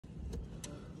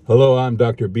Hello, I'm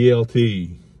Dr.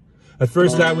 BLT. At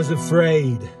first I was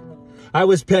afraid. I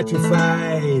was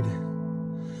petrified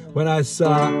when I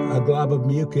saw a glob of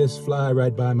mucus fly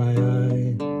right by my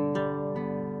eye.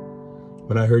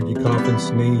 When I heard you cough and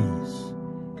sneeze,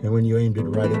 and when you aimed it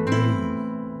right at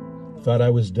me, thought I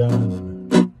was done.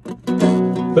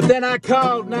 But then I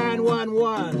called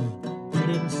 911. You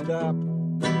didn't stop.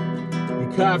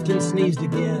 You coughed and sneezed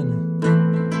again.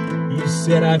 You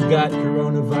said I've got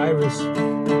coronavirus,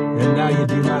 and now you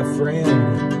do my friend.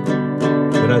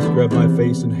 Then I scrubbed my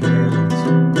face and hands,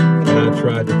 and I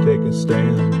tried to take a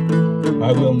stand.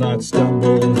 I will not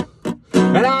stumble,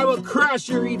 and I will crush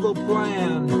your evil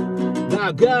plan.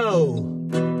 Now go,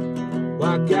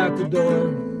 walk out the door,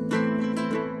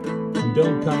 and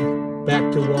don't come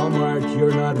back to Walmart.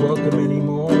 You're not welcome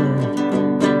anymore.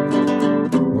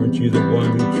 Weren't you the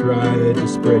one who tried to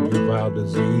spread your vile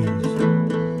disease?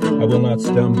 I will not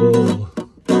stumble,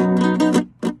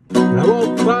 and I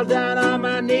won't fall down on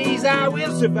my knees. I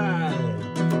will survive.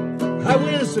 I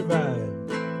will survive.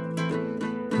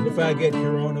 And if I get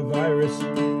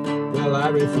coronavirus, well, I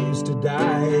refuse to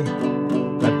die.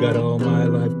 I've got all my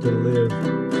life to live,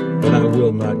 but I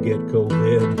will not get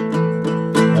COVID.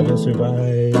 I will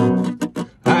survive.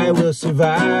 I will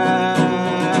survive.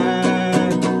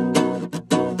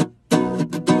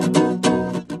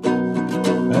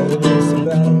 I will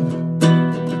survive.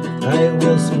 I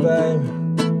will survive.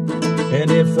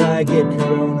 And if I get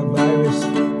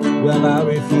coronavirus, well, I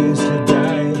refuse to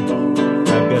die.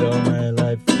 I've got all my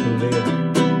life to live.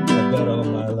 I've got all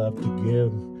my love to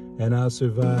give, and I'll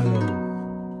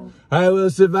survive. I will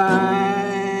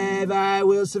survive. I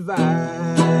will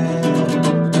survive.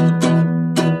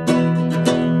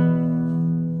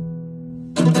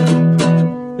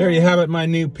 There you have it, my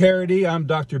new parody. I'm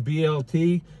Dr.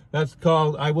 BLT. That's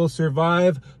called I Will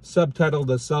Survive, subtitled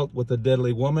Assault with a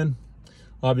Deadly Woman.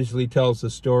 Obviously tells the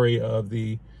story of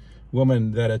the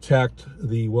woman that attacked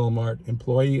the Walmart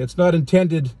employee. It's not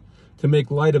intended to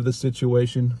make light of the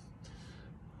situation,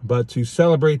 but to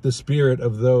celebrate the spirit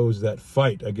of those that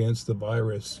fight against the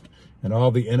virus and all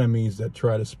the enemies that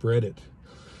try to spread it.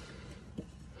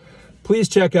 Please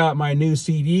check out my new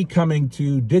CD coming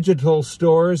to digital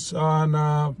stores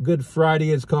on Good Friday.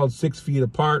 It's called 6 Feet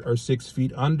Apart or 6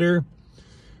 Feet Under.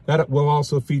 That will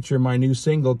also feature my new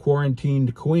single,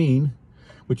 Quarantined Queen,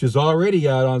 which is already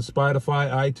out on Spotify,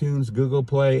 iTunes, Google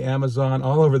Play, Amazon,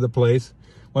 all over the place.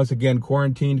 Once again,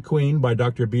 Quarantined Queen by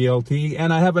Dr. BLT.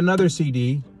 And I have another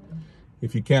CD,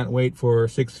 if you can't wait for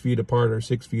 6 Feet Apart or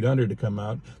 6 Feet Under to come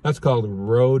out. That's called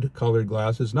Road Colored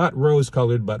Glasses. Not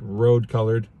rose-colored, but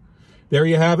road-colored. There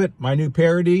you have it, my new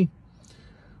parody,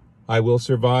 I Will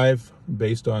Survive,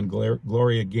 based on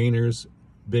Gloria Gaynor's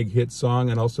big hit song,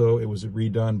 and also it was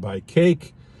redone by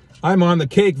Cake. I'm on the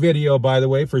Cake video, by the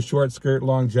way, for Short Skirt,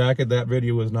 Long Jacket. That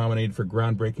video was nominated for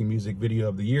Groundbreaking Music Video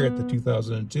of the Year at the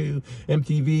 2002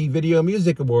 MTV Video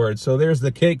Music Awards. So there's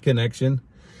the Cake connection.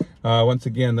 Once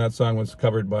again, that song was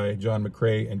covered by John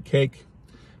McCrae and Cake.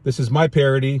 This is my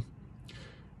parody.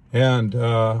 And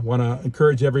want to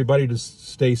encourage everybody to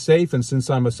stay safe. And since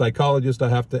I'm a psychologist, I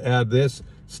have to add this: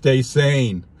 stay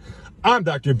sane. I'm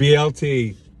Dr.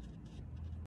 BLT.